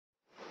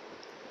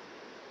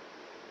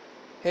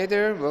Hey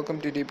there,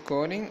 welcome to Deep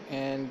Coding,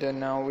 and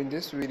now in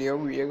this video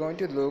we are going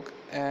to look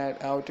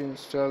at how to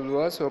install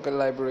luasocket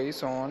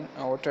libraries on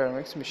our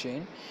Termux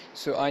machine.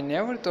 So I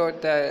never thought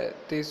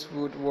that this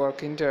would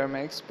work in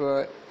Termux,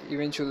 but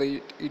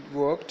eventually it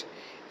worked,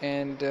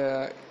 and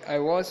I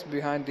was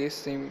behind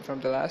this theme from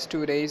the last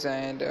 2 days,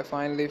 and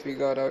finally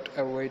figured out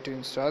a way to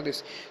install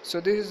this. So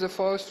this is the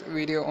first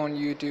video on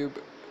YouTube,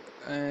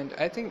 and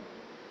I think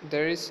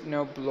there is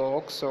no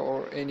blogs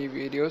or any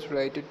videos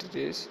related to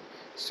this,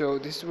 so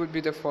this would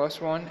be the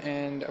first one.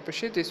 And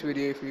appreciate this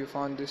video if you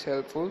found this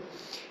helpful.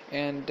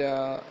 And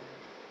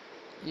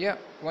yeah,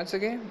 once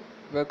again,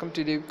 welcome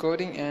to Deep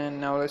Coding, and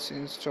now let's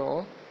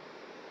install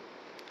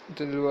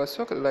the Lua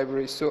socket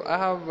library. So I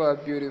have a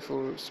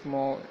beautiful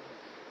small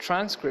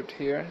transcript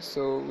here,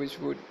 so which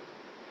would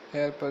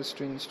help us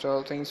to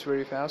install things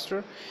very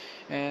faster,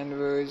 and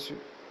which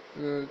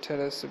will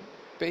tell us a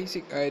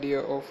basic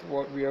idea of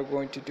what we are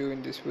going to do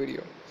in this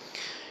video.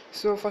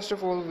 So first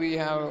of all, we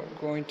are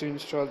going to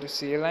install the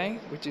CLI,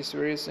 which is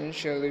very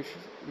essential if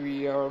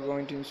we are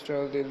going to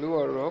install the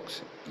Lua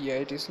rocks. Yeah,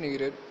 it is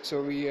needed,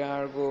 so we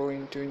are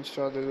going to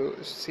install the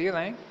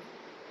CLI.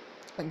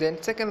 And then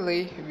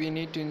secondly, we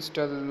need to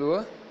install the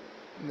Lua.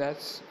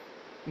 That's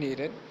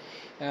needed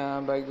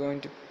by going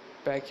to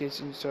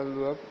package install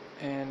Lua,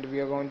 and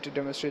we are going to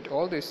demonstrate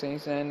all these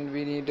things. And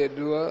we need a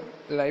Lua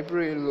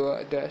library,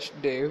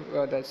 lua-dev,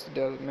 that's the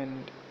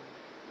development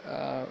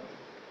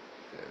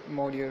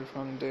module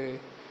from the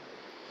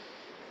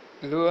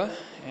Lua,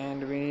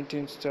 and we need to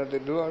install the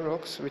Lua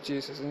rocks, which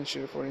is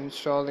essential for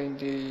installing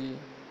the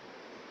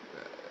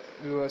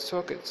Lua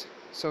sockets.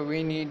 So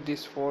we need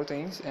these four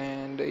things,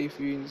 and if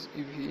you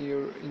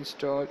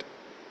installed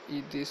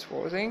these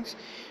four things,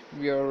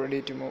 we are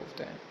ready to move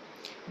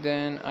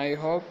then I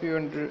hope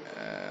you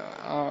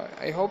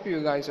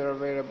guys are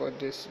aware about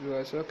this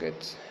Lua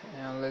sockets,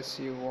 unless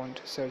you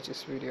won't search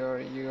this video, or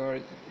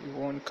you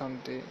won't come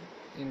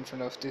in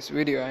front of this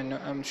video.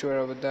 I'm sure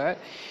about that.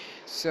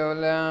 So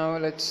now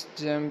let's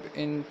jump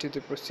into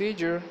the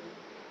procedure.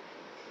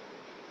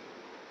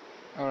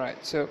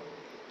 Alright, so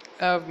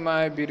I have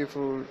my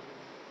beautiful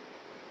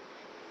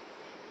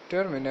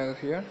terminal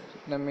here.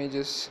 Let me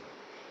just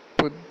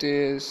put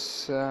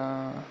this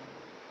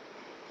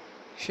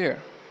here.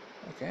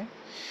 Okay,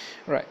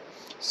 right,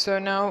 so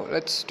now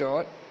let's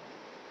start.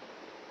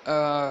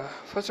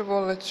 First of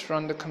all, let's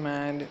run the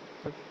command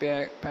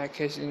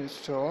package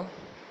install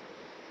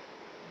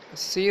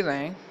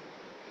clang.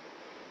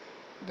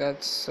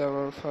 That's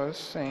our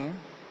first thing.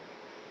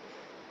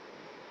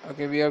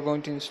 Okay, we are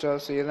going to install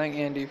clang,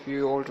 and if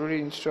you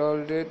already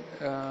installed it,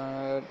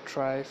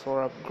 try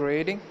for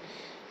upgrading.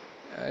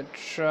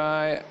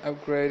 Try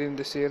upgrading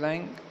the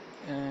clang,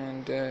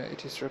 and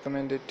it is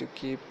recommended to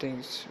keep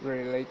things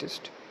very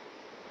latest.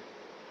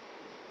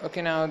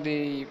 Okay, now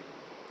the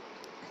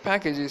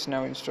package is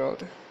now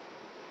installed.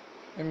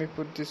 Let me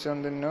put this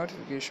on the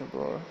notification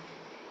bar.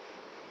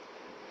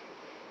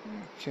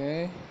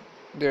 Okay,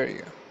 there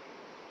you go.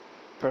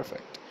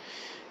 Perfect.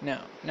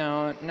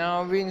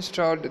 Now we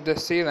installed the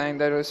clang.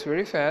 That was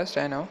very fast,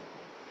 I know.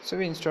 So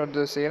we installed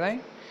the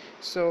clang.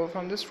 So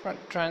from this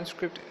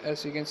transcript,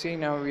 as you can see,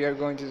 now we are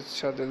going to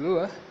install the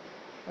Lua,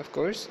 of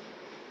course.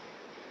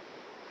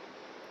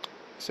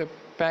 So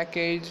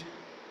package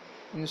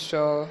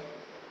install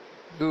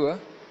Lua,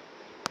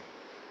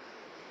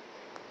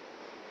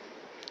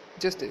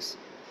 just this.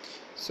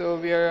 So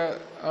we are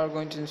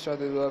going to install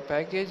the Lua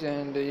package,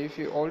 and if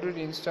you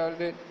already installed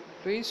it,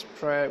 please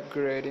try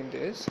upgrading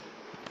this.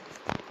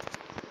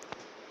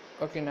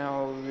 Okay,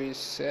 now we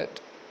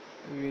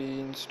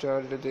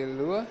installed the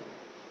Lua,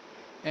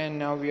 and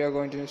now we are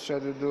going to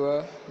install the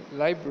Lua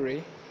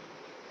library.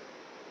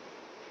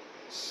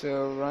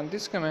 So run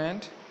this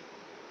command,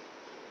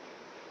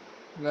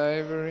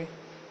 library,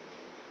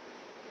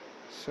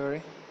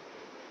 sorry,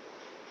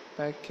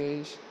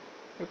 package,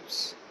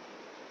 package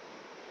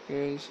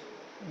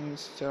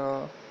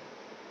install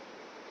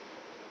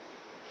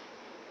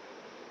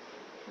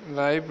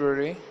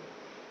library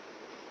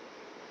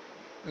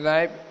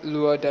lib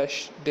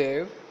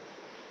lua-dev.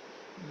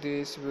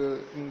 This will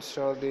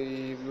install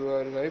the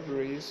Lua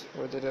libraries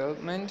for the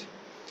development,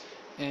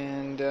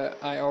 and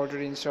I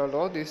already installed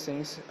all these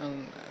things,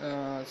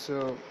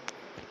 so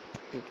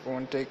it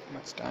won't take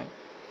much time.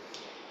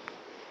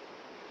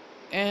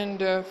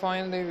 And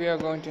finally, we are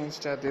going to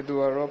install the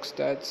Lua rocks.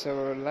 That's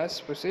our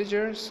last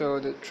procedure. So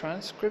the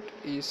transcript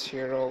is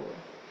here over.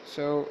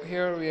 So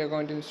here we are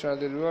going to install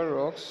the Lua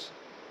rocks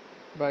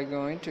by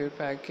going to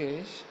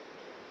package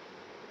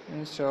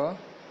install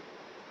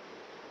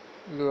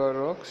Lua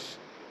rocks.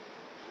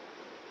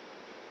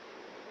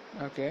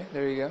 Okay,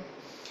 there you go.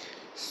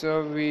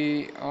 So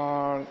we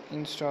are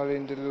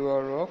installing the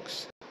Lua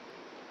rocks,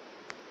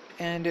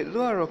 and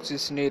Lua rocks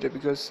is needed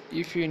because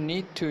if you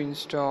need to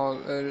install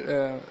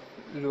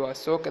Lua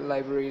socket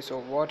libraries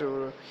or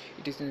whatever,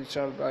 it is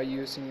installed by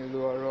using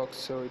Lua rocks,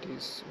 so it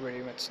is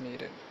very much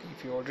needed.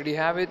 If you already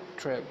have it,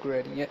 try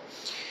upgrading it.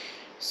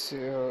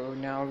 So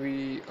now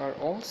we are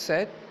all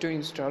set to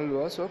install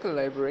Lua socket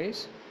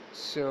libraries.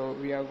 So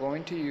we are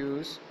going to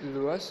use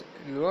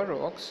LUA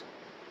rocks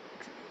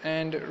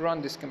and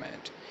run this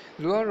command.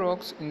 LUA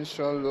rocks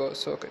install LUA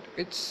socket.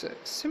 It's a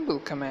simple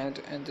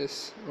command and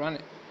just run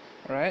it.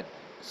 Alright,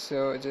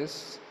 so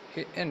just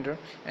hit enter,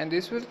 and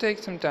this will take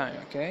some time.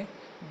 Okay,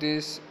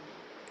 this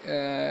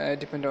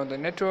depend on the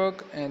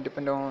network and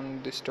depend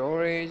on the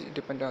storage,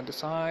 depend on the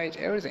site,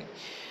 everything.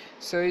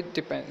 So it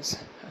depends.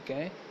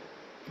 Okay,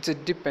 it's a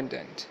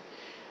dependent.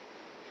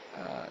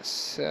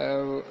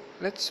 So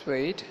let's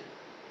wait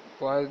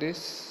while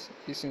this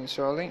is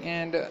installing.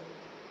 And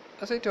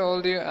as I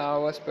told you, I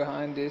was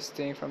behind this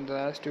thing from the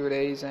last 2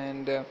 days,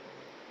 and it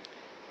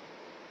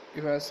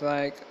was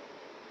like,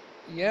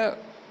 yeah,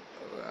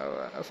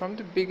 from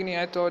the beginning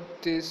I thought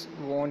this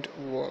won't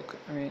work.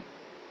 I mean,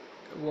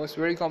 it was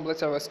very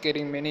complex. I was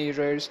getting many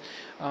errors,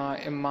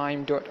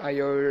 mime.io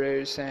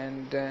errors,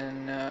 and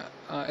then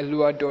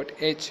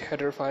lua.h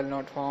header file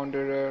not found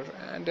error,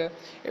 and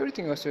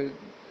everything was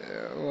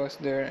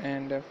there.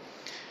 And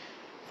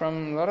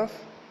from a lot of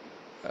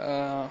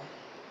uh,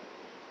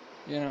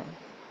 you know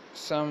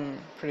some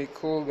pretty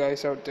cool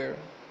guys out there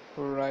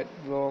who write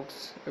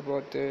blogs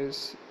about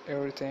this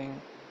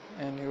everything,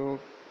 and who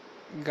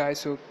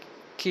guys who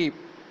keep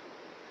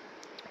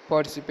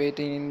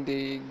participating in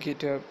the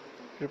GitHub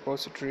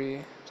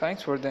repository.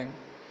 Thanks for them.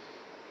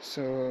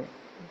 So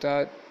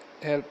that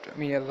helped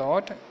me a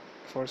lot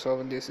for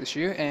solving this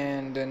issue.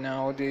 And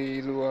now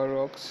the Lua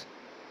rocks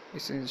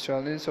is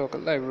installed in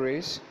socket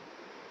libraries.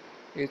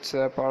 It's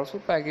a powerful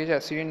package,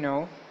 as you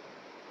know.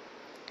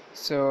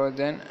 So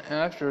then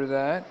after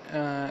that,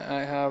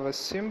 I have a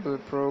simple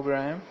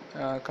program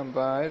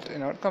compiled.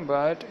 Not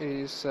compiled,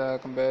 is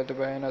compiled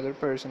by another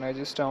person. I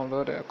just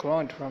downloaded a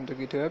clone from the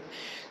GitHub.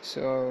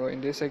 So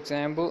in this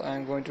example,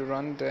 I'm going to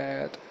run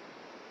that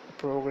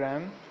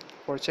program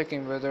for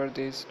checking whether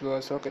this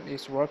dual socket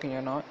is working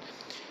or not.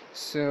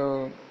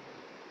 So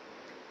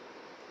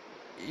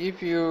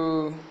if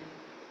you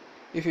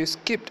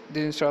skipped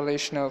the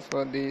installation of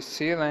the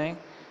CLang,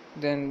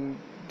 then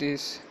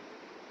this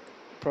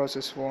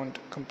process won't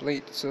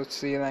complete. So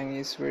CLang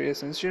is very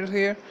essential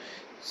here.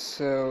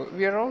 So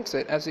we are all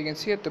set. As you can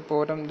see at the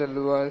bottom, the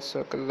Lua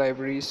socket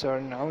libraries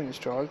are now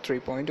installed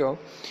 3.0.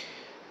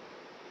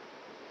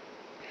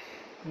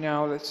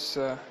 Now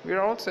we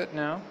are all set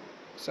now.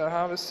 So I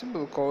have a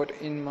simple code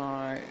in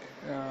my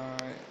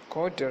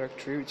code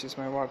directory, which is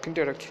my working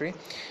directory.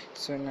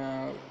 So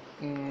now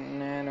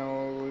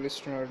nano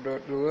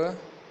listener.lua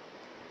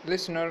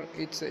listener,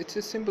 it's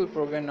a simple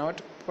program,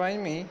 not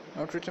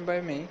written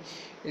by me.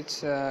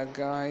 It's a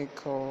guy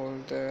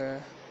called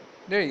there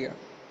you go,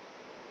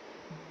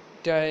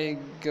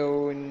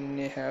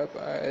 Daigo.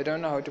 I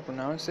don't know how to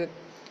pronounce it.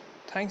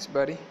 Thanks,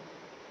 buddy.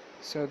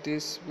 So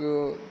this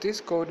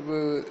code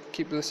will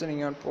keep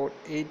listening on port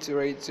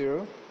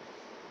 8080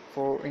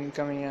 for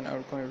incoming and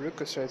outgoing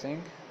requests, I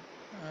think.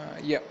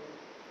 Yeah,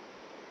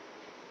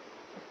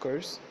 of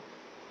course.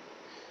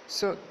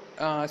 So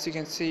as you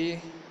can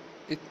see,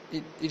 it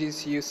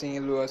is using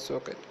a Lua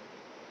socket.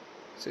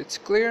 So it's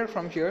clear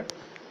from here.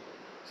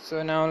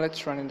 So now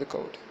let's run in the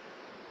code.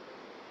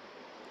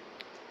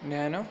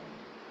 Lua.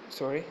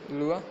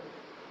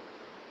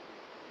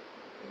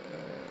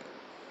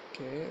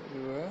 Okay,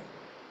 Lua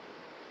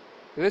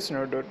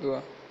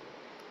listener.lua,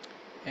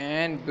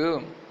 and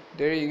boom,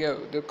 there you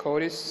go. The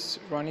code is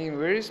running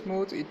very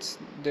smooth.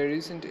 There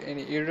isn't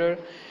any error,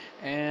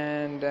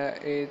 and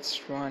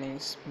it's running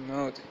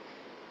smooth.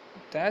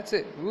 That's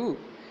it. Woo!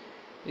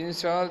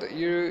 Installed.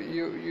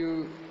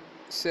 You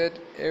set.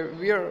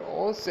 We are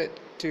all set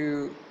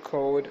to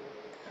code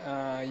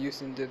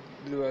using the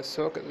Lua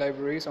socket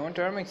libraries on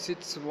Termux.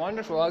 It's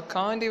wonderful. I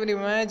can't even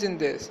imagine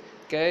this.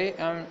 Okay,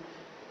 I'm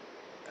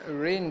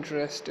really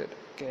interested.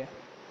 Okay,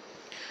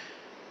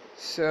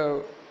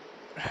 so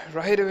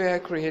right away I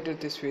created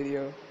this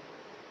video,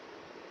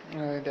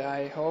 and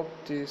I hope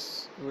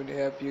this would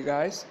help you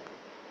guys.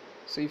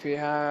 So if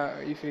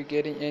you're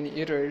getting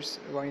any errors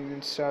while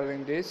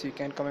installing this, you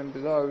can comment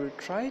below. I will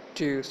try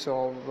to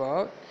solve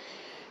out.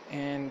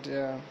 And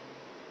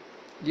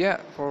yeah,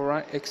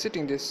 for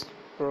exiting this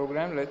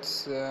program,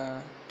 let's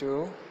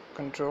do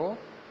Control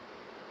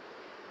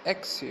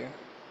X here.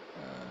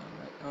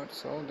 Might not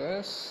solve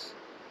this.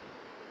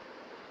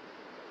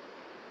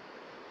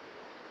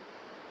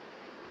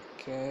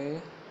 Okay,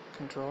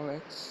 Control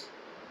X.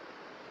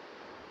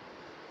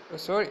 Oh,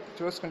 sorry,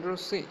 it was Control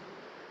C.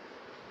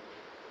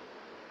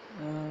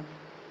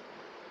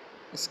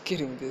 It's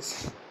kidding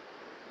this.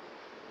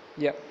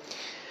 Yeah,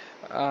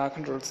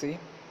 Control C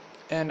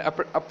and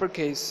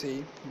uppercase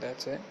C.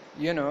 That's it.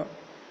 You know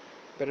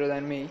better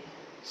than me.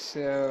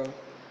 So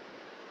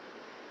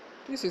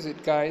this is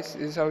it, guys.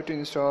 This is how to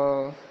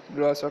install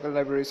luasocket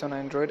libraries on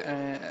Android,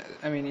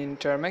 I mean in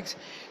Termux.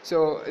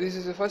 So this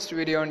is the first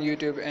video on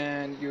YouTube,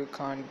 and you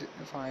can't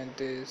find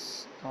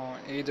this on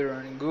either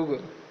on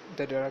Google,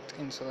 the direct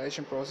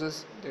installation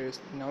process. There is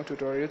no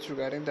tutorials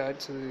regarding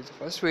that. So this is the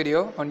first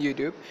video on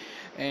YouTube,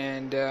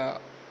 and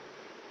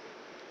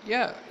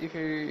yeah, if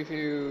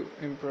you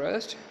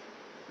impressed,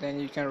 then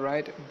you can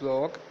write a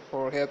blog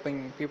for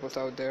helping people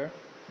out there.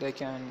 they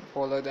can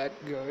follow that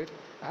good.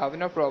 I have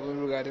no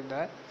problem regarding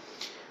that.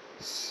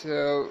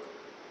 So,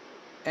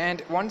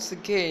 and once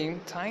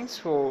again, thanks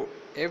for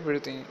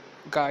everything,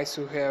 guys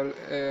who have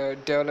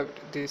developed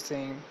this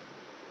thing.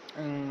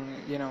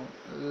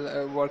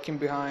 Working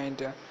behind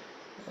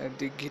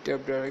the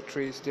GitHub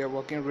directories, they are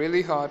working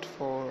really hard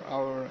for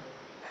our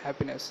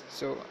happiness.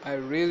 So I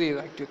really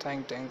like to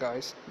thank them,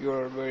 guys. You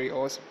are very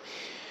awesome.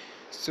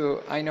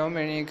 So I know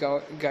many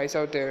guys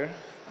out there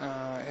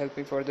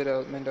helping for the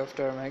development of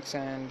Termux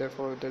and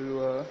for the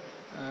LUA.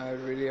 I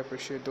really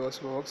appreciate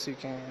those works. You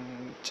can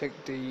check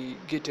the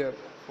GitHub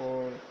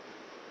for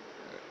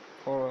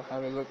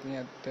have a looking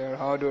at their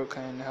hard work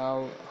and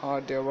how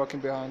hard they're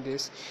working behind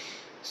this.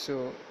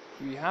 So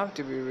we have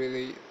to be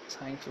really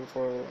thankful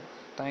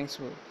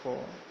for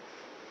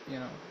you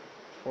know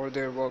for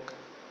their work.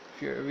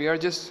 We are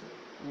just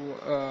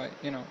uh,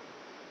 you know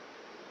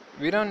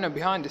we don't know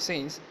behind the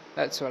scenes.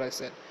 That's what I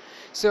said.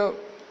 So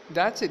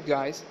that's it,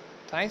 guys.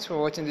 Thanks for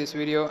watching this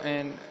video,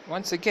 and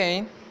once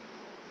again,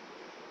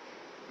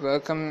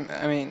 welcome.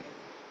 I mean,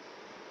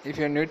 if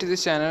you're new to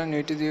this channel,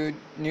 new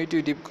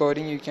to deep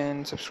coding, you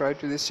can subscribe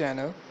to this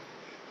channel,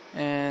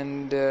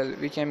 and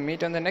we can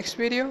meet on the next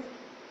video.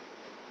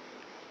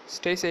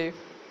 Stay safe.